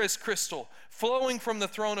 clear as crystal, flowing from the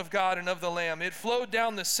throne of God and of the Lamb. It flowed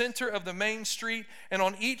down the center of the main street, and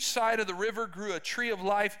on each side of the river grew a tree of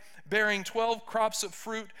life, bearing 12 crops of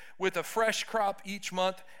fruit, with a fresh crop each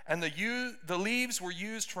month, and the leaves were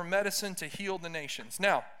used for medicine to heal the nations.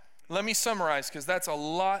 Now, Let me summarize, because that's a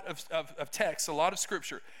lot of text, a lot of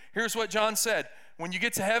scripture. Here's what John said. When you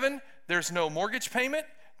get to heaven, there's no mortgage payment.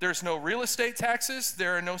 There's no real estate taxes.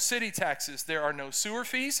 There are no city taxes. There are no sewer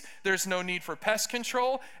fees. There's no need for pest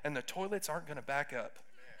control. And the toilets aren't going to back up.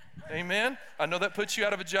 Amen? I know that puts you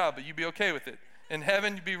out of a job, but you'd be okay with it. In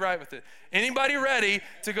heaven, you'd be right with it. Anybody ready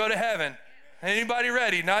to go to heaven? Anybody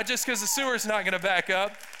ready? Not just because the sewer's not going to back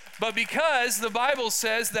up, but because the Bible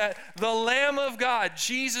says that the Lamb of God,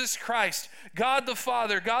 Jesus Christ, God the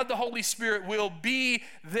Father, God the Holy Spirit will be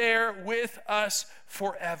there with us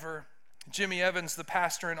forever. Jimmy Evans, the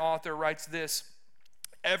pastor and author, writes this: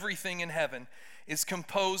 everything in heaven is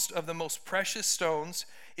composed of the most precious stones.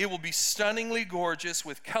 It will be stunningly gorgeous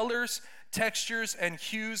with colors, textures, and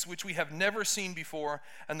hues which we have never seen before,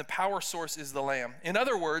 and the power source is the Lamb. In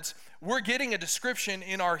other words, we're getting a description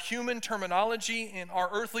in our human terminology, in our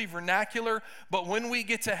earthly vernacular, but when we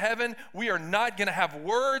get to heaven, we are not going to have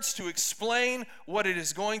words to explain what it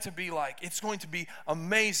is going to be like. It's going to be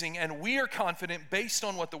amazing, and we are confident, based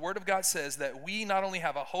on what the Word of God says, that we not only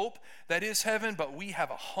have a hope that is heaven, but we have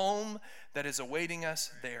a home that is awaiting us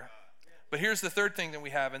there. But here's the third thing that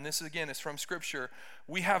we have, and this again is from Scripture.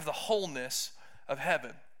 We have the wholeness of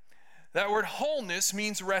heaven. That word wholeness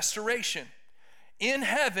means restoration. In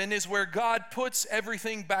heaven is where God puts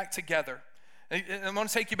everything back together. I'm going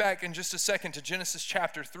to take you back in just a second to Genesis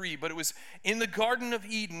chapter 3, but it was in the Garden of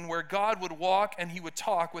Eden where God would walk and he would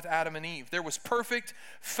talk with Adam and Eve. There was perfect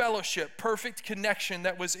fellowship, perfect connection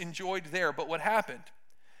that was enjoyed there. But what happened?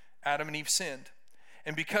 Adam and Eve sinned.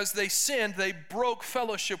 And because they sinned, they broke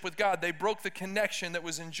fellowship with God. They broke the connection that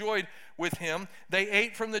was enjoyed with him. They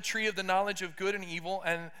ate from the tree of the knowledge of good and evil,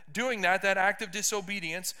 and doing that act of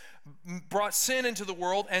disobedience brought sin into the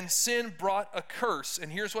world, and sin brought a curse.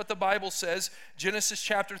 And here's what the Bible says, Genesis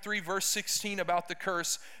chapter 3, verse 16, about the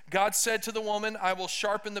curse. God said to the woman, I will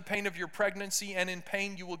sharpen the pain of your pregnancy, and in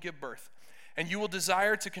pain you will give birth. And you will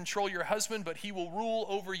desire to control your husband, but he will rule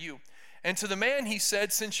over you. And to the man he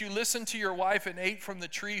said, since you listened to your wife and ate from the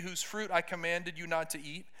tree whose fruit I commanded you not to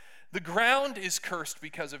eat, the ground is cursed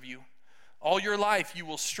because of you. All your life you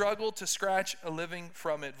will struggle to scratch a living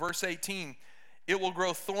from it. Verse 18, it will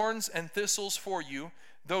grow thorns and thistles for you,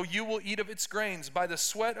 though you will eat of its grains. By the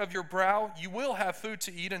sweat of your brow you will have food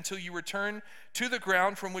to eat until you return to the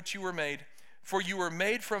ground from which you were made. For you were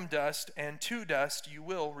made from dust, and to dust you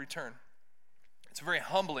will return. It's very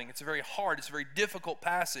humbling, it's very hard, it's a very difficult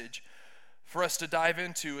passage for us to dive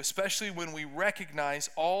into, especially when we recognize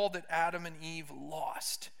all that Adam and Eve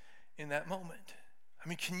lost in that moment. I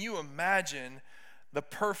mean, can you imagine the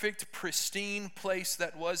perfect, pristine place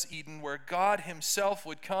that was Eden, where God himself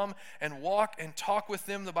would come and walk and talk with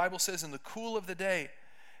them, the Bible says, in the cool of the day,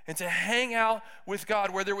 and to hang out with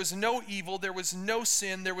God, where there was no evil, there was no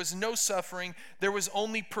sin, there was no suffering, there was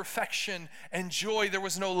only perfection and joy. There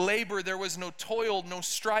was no labor, there was no toil, no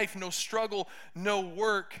strife, no struggle, no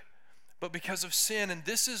work. But because of sin, and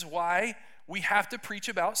this is why we have to preach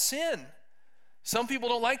about sin. Some people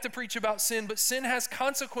don't like to preach about sin, but sin has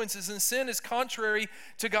consequences, and sin is contrary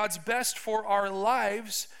to God's best for our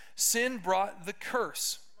lives. Sin brought the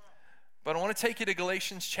curse. But I want to take you to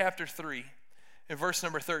Galatians chapter 3 in verse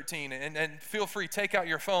number 13, and feel free, take out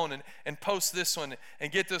your phone and post this one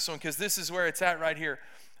and get this one, because this is where it's at right here.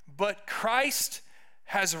 But Christ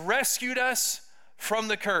has rescued us from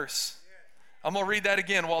the curse. I'm going to read that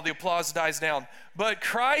again while the applause dies down. But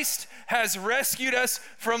Christ has rescued us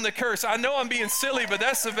from the curse. I know I'm being silly, but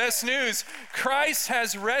that's the best news. Christ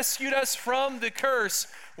has rescued us from the curse.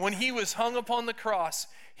 When he was hung upon the cross,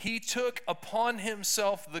 he took upon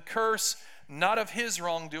himself the curse, not of his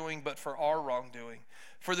wrongdoing, but for our wrongdoing.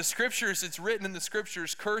 For the scriptures, it's written in the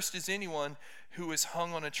scriptures, cursed is anyone who is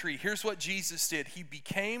hung on a tree. Here's what Jesus did. He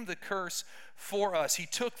became the curse for us. He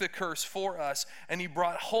took the curse for us, and he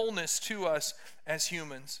brought wholeness to us as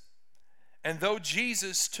humans. And though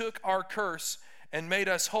Jesus took our curse and made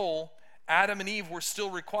us whole, Adam and Eve were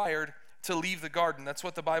still required to leave the garden. That's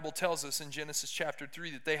what the Bible tells us in Genesis chapter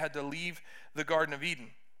 3, that they had to leave the Garden of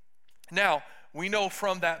Eden. Now, we know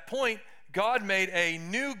from that point, God made a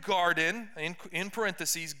new garden, in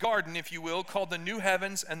parentheses, garden, if you will, called the new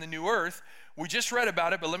heavens and the new earth. We just read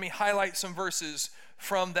about it, but let me highlight some verses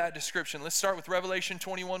from that description. Let's start with Revelation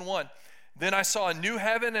 21:1. Then I saw a new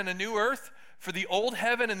heaven and a new earth, for the old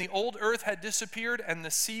heaven and the old earth had disappeared, and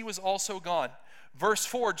the sea was also gone. Verse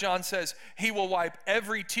 4, John says, he will wipe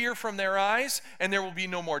every tear from their eyes, and there will be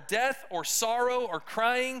no more death or sorrow or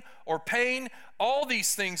crying or pain. All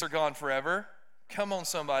these things are gone forever. Come on,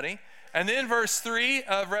 somebody. And then verse 3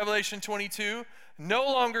 of Revelation 22, no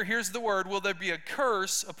longer, here's the word, will there be a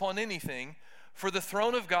curse upon anything, For the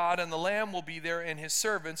throne of God and the Lamb will be there, and his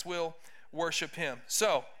servants will worship him.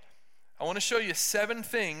 So, I want to show you 7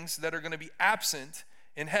 things that are going to be absent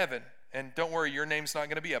in heaven. And don't worry, your name's not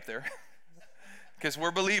going to be up there. Because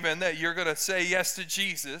we're believing that you're going to say yes to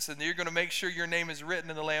Jesus, and you're going to make sure your name is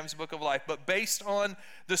written in the Lamb's Book of Life. But based on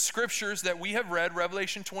the scriptures that we have read,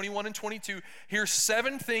 Revelation 21 and 22, here's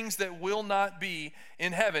 7 things that will not be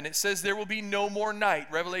in heaven. It says there will be no more night.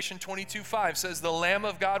 Revelation 22:5 says the Lamb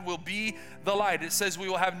of God will be the light. It says we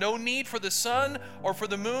will have no need for the sun or for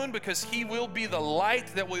the moon, because he will be the light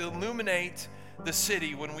that will illuminate the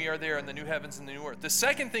city when we are there in the new heavens and the new earth. The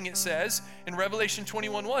second thing it says in Revelation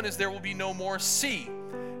 21:1 is there will be no more sea.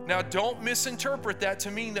 Now, don't misinterpret that to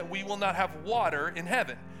mean that we will not have water in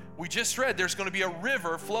heaven. We just read there's going to be a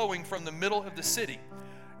river flowing from the middle of the city.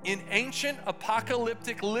 In ancient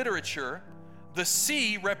apocalyptic literature, the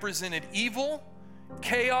sea represented evil,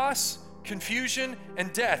 chaos, confusion,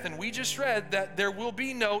 and death. And we just read that there will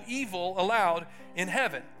be no evil allowed in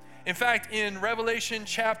heaven. In fact, in Revelation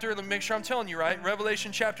chapter, let me make sure I'm telling you right,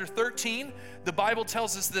 Revelation chapter 13, the Bible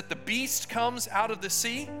tells us that the beast comes out of the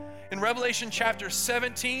sea. In Revelation chapter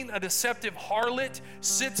 17, a deceptive harlot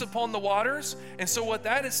sits upon the waters. And so what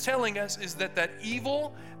that is telling us is that that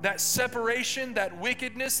evil, that separation, that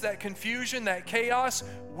wickedness, that confusion, that chaos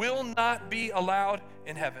will not be allowed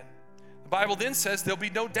in heaven. The Bible then says there'll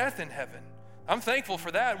be no death in heaven. I'm thankful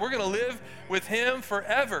for that. We're going to live with him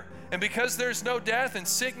forever. And because there's no death and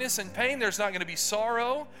sickness and pain, there's not going to be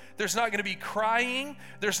sorrow. There's not going to be crying.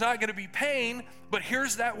 There's not going to be pain. But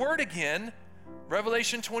here's that word again.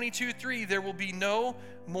 Revelation 22:3, there will be no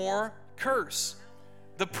more curse.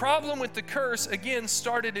 The problem with the curse, again,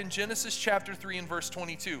 started in Genesis chapter 3 and verse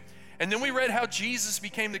 22. And then we read how Jesus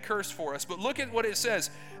became the curse for us. But look at what it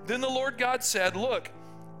says. Then the Lord God said, look,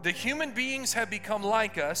 the human beings have become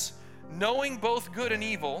like us, knowing both good and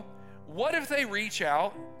evil. What if they reach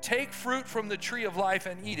out, take fruit from the tree of life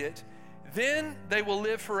and eat it? Then they will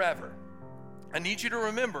live forever. I need you to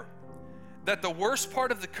remember that the worst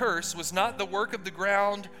part of the curse was not the work of the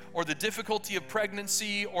ground or the difficulty of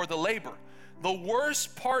pregnancy or the labor. The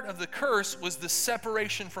worst part of the curse was the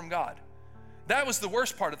separation from God. That was the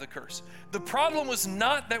worst part of the curse. The problem was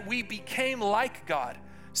not that we became like God.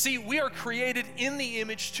 See, we are created in the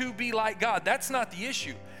image to be like God. That's not the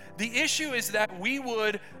issue. The issue is that we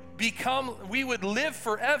would live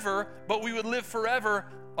forever, but we would live forever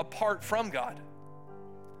apart from God.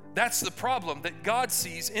 That's the problem that God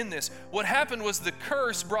sees in this. What happened was the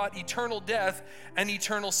curse brought eternal death and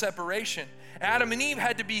eternal separation. Adam and Eve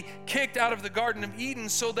had to be kicked out of the Garden of Eden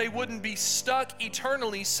so they wouldn't be stuck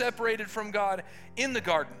eternally separated from God in the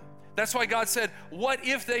garden. That's why God said, what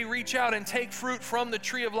if they reach out and take fruit from the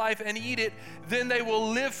tree of life and eat it? Then they will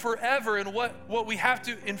live forever. And what we have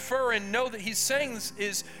to infer and know that he's saying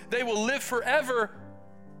is they will live forever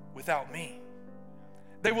without me.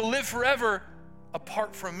 They will live forever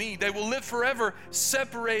apart from me. They will live forever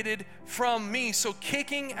separated from me. So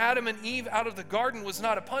kicking Adam and Eve out of the garden was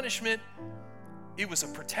not a punishment. It was a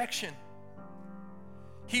protection.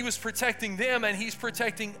 He was protecting them, and he's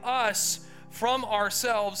protecting us from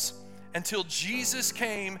ourselves until Jesus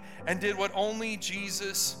came and did what only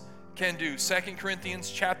Jesus can do. 2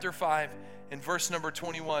 Corinthians chapter 5 and verse number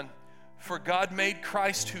 21. For God made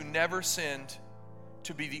Christ, who never sinned,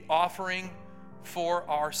 to be the offering for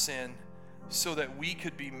our sin, so that we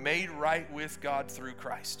could be made right with God through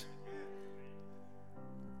Christ.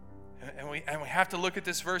 And we have to look at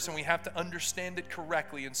this verse and we have to understand it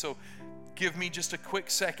correctly. And so give me just a quick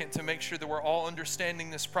second to make sure that we're all understanding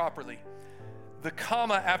this properly. The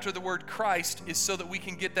comma after the word Christ is so that we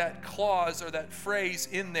can get that clause or that phrase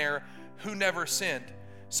in there, who never sinned.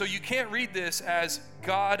 So you can't read this as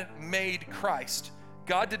God made Christ.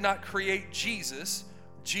 God did not create Jesus.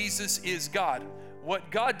 Jesus is God. What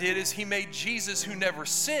God did is he made Jesus, who never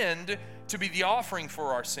sinned, to be the offering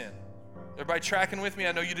for our sin. Everybody tracking with me?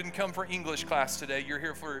 I know you didn't come for English class today. You're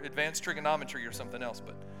here for advanced trigonometry or something else,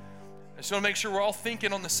 but I just want to make sure we're all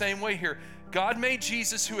thinking on the same way here. God made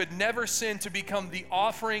Jesus, who had never sinned, to become the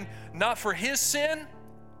offering, not for his sin,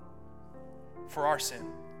 for our sin,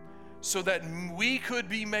 so that we could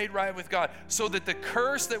be made right with God, so that the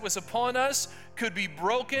curse that was upon us could be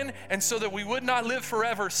broken, and so that we would not live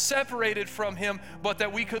forever separated from him, but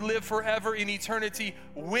that we could live forever in eternity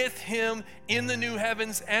with him in the new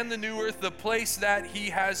heavens and the new earth, the place that he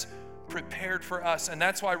has prepared for us. And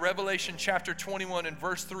that's why Revelation chapter 21 and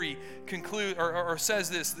verse 3 says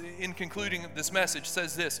this, in concluding this message,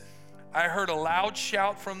 says this: I heard a loud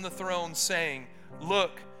shout from the throne saying,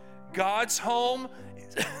 look, God's home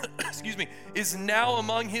is now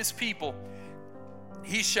among his people.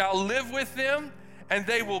 He shall live with them, and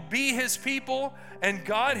they will be his people, and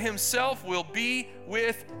God himself will be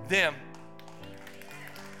with them.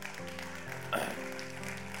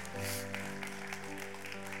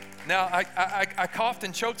 Now, I coughed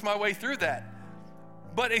and choked my way through that.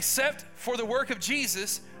 But except for the work of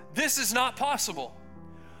Jesus, this is not possible.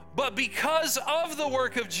 But because of the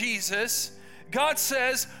work of Jesus, God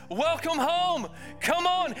says, welcome home. Come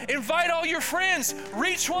on, invite all your friends.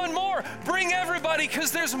 Reach one more. Bring everybody,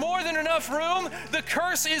 because there's more than enough room. The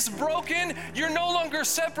curse is broken. You're no longer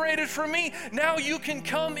separated from me. Now you can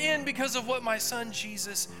come in because of what my son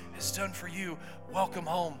Jesus has done for you. Welcome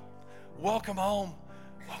home. Welcome home.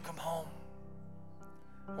 Welcome home.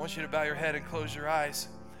 I want you to bow your head and close your eyes,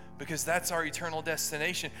 because that's our eternal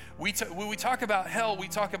destination. When we talk about hell, we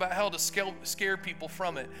talk about hell to scare people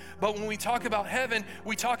from it. But when we talk about heaven,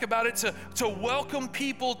 we talk about it to welcome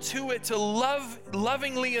people to it, to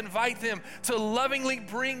lovingly invite them, to lovingly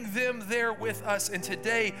bring them there with us. And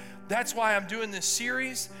today, that's why I'm doing this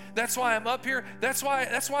series. That's why I'm up here. That's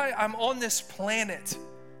why I'm on this planet,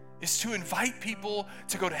 is to invite people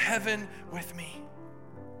to go to heaven with me.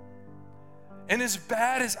 And as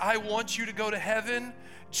bad as I want you to go to heaven,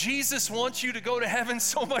 Jesus wants you to go to heaven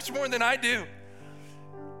so much more than I do.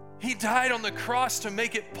 He died on the cross to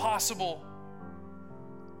make it possible.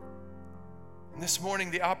 And this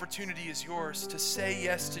morning, the opportunity is yours to say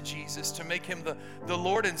yes to Jesus, to make him the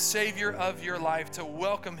Lord and Savior of your life, to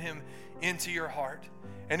welcome him into your heart.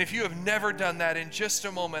 And if you have never done that, in just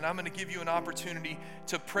a moment, I'm going to give you an opportunity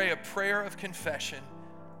to pray a prayer of confession,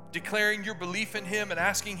 declaring your belief in him and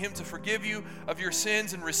asking him to forgive you of your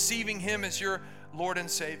sins and receiving him as your Lord and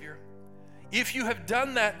Savior. If you have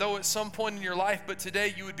done that, though, at some point in your life, but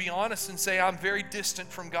today you would be honest and say, I'm very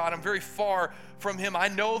distant from God. I'm very far from him. I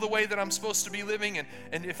know the way that I'm supposed to be living,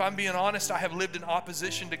 and if I'm being honest, I have lived in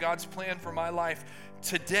opposition to God's plan for my life.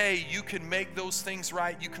 Today, you can make those things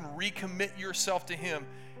right. You can recommit yourself to him.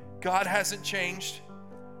 God hasn't changed.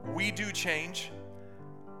 We do change.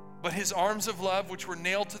 But his arms of love, which were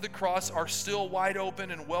nailed to the cross, are still wide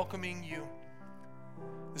open and welcoming you.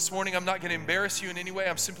 This morning, I'm not going to embarrass you in any way.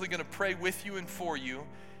 I'm simply going to pray with you and for you.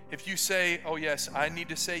 If you say, oh yes, I need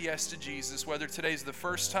to say yes to Jesus, whether today's the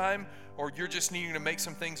first time or you're just needing to make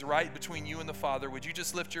some things right between you and the Father, would you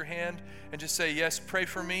just lift your hand and just say, yes, pray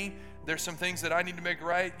for me. There's some things that I need to make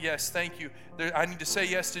right. Yes, thank you. I need to say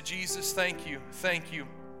yes to Jesus. Thank you. Thank you.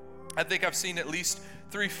 I think I've seen at least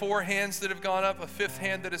 3-4 hands that have gone up, a 5th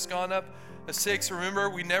hand that has gone up, a 6th. Remember,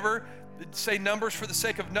 we never say numbers for the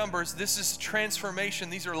sake of numbers. This is transformation.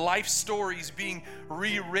 These are life stories being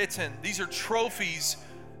rewritten. These are trophies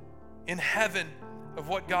in heaven of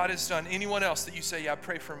what God has done. Anyone else that you say, yeah,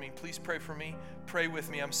 pray for me. Please pray for me. Pray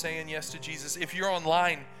with me. I'm saying yes to Jesus. If you're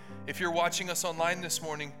online, if you're watching us online this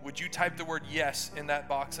morning, would you type the word yes in that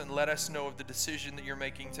box and let us know of the decision that you're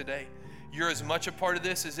making today? You're as much a part of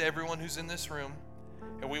this as everyone who's in this room.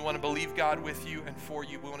 And we want to believe God with you and for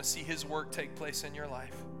you. We want to see his work take place in your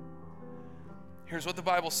life. Here's what the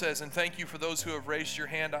Bible says, and thank you for those who have raised your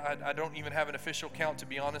hand. I don't even have an official count, to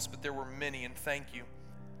be honest, but there were many, and thank you.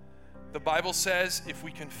 The Bible says if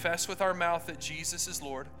we confess with our mouth that Jesus is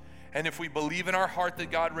Lord, and if we believe in our heart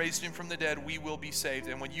that God raised him from the dead, we will be saved.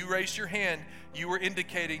 And when you raised your hand, you were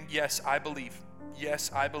indicating, yes, I believe.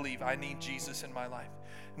 Yes, I believe. I need Jesus in my life.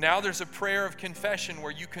 Now there's a prayer of confession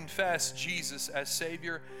where you confess Jesus as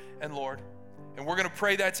Savior and Lord. And we're going to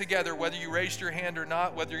pray that together, whether you raised your hand or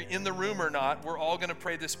not, whether you're in the room or not. We're all going to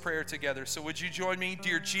pray this prayer together. So would you join me?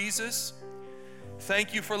 Dear Jesus,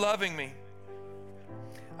 thank you for loving me.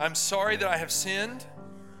 I'm sorry that I have sinned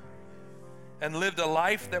and lived a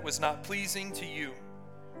life that was not pleasing to you.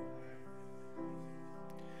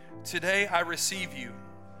 Today I receive you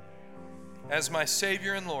as my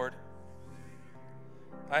Savior and Lord.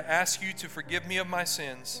 I ask you to forgive me of my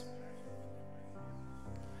sins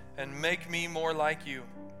and make me more like you.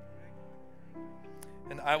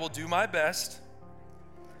 And I will do my best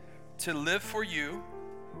to live for you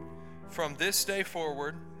from this day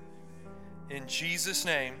forward. In Jesus'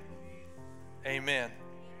 name, amen.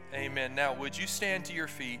 Amen. Now, would you stand to your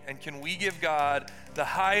feet, and can we give God the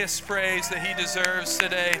highest praise that he deserves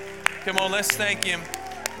today? Come on, let's thank him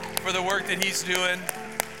for the work that he's doing.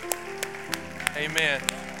 Amen.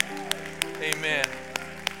 Amen.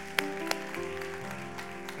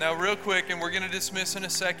 Now, real quick, and we're going to dismiss in a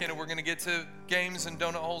second, and we're going to get to games and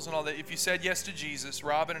donut holes and all that. If you said yes to Jesus,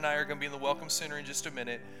 Robin and I are going to be in the Welcome Center in just a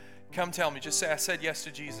minute. Come tell me. Just say, I said yes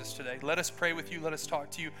to Jesus today. Let us pray with you. Let us talk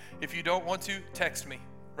to you. If you don't want to, text me.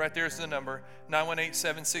 Right there's the number,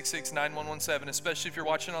 918-766-9117. Especially if you're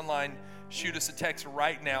watching online, shoot us a text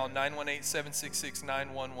right now,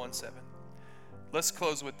 918-766-9117. Let's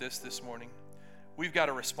close with this morning. we've got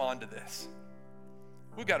to respond to this.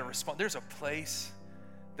 We've got to respond. There's a place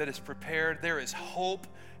that is prepared. There is hope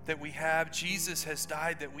that we have. Jesus has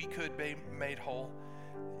died that we could be made whole.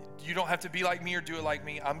 You don't have to be like me or do it like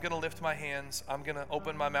me. I'm going to lift my hands. I'm going to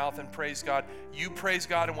open my mouth and praise God. You praise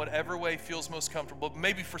God in whatever way feels most comfortable.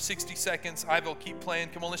 Maybe for 60 seconds, I will keep playing.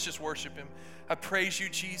 Come on, let's just worship him. I praise you,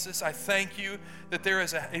 Jesus. I thank you that there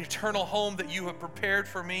is an eternal home that you have prepared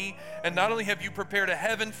for me. And not only have you prepared a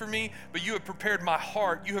heaven for me, but you have prepared my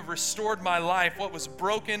heart. You have restored my life. What was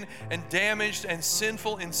broken and damaged and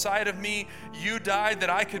sinful inside of me, you died that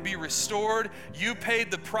I could be restored. You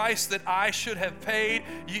paid the price that I should have paid.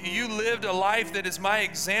 You lived a life that is my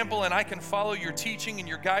example, and I can follow your teaching and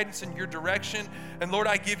your guidance and your direction. And Lord,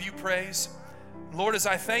 I give you praise. Lord, as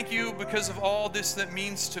I thank you because of all this that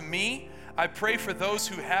means to me, I pray for those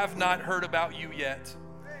who have not heard about you yet.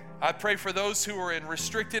 I pray for those who are in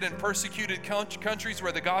restricted and persecuted countries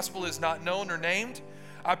where the gospel is not known or named.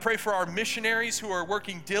 I pray for our missionaries who are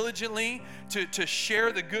working diligently to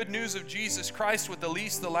share the good news of Jesus Christ with the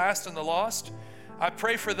least, the last, and the lost. I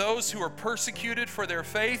pray for those who are persecuted for their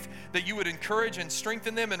faith, that you would encourage and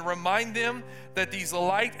strengthen them and remind them that these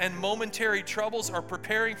light and momentary troubles are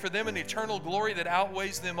preparing for them an eternal glory that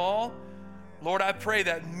outweighs them all. Lord, I pray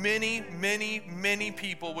that many, many, many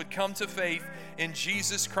people would come to faith in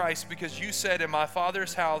Jesus Christ, because you said in my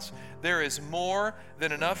Father's house there is more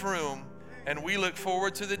than enough room, and we look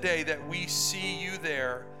forward to the day that we see you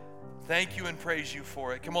there. Thank you and praise you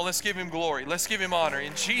for it. Come on, let's give him glory. Let's give him honor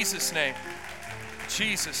in Jesus' name.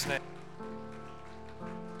 Jesus' name.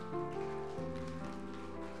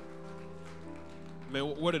 Man,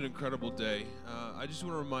 what an incredible day. I just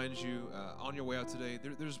want to remind you, on your way out today,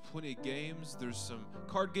 there's plenty of games. There's some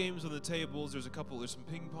card games on the tables. There's some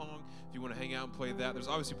ping pong if you want to hang out and play that. There's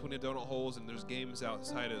obviously plenty of donut holes, and there's games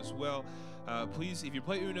outside as well. Please, if you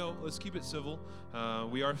play Uno, let's keep it civil.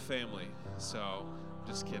 We are family, so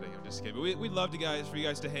just kidding. I'm just kidding. But we'd love for you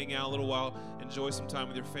guys to hang out a little while, enjoy some time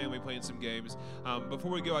with your family, playing some games.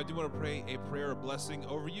 Before we go, I do want to pray a prayer of blessing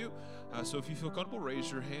over you. So if you feel comfortable,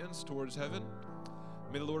 raise your hands towards heaven.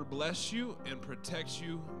 May the Lord bless you and protect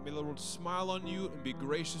you. May the Lord smile on you and be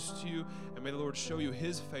gracious to you. And may the Lord show you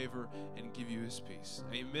his favor and give you his peace.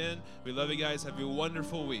 Amen. We love you guys. Have a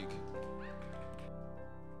wonderful week.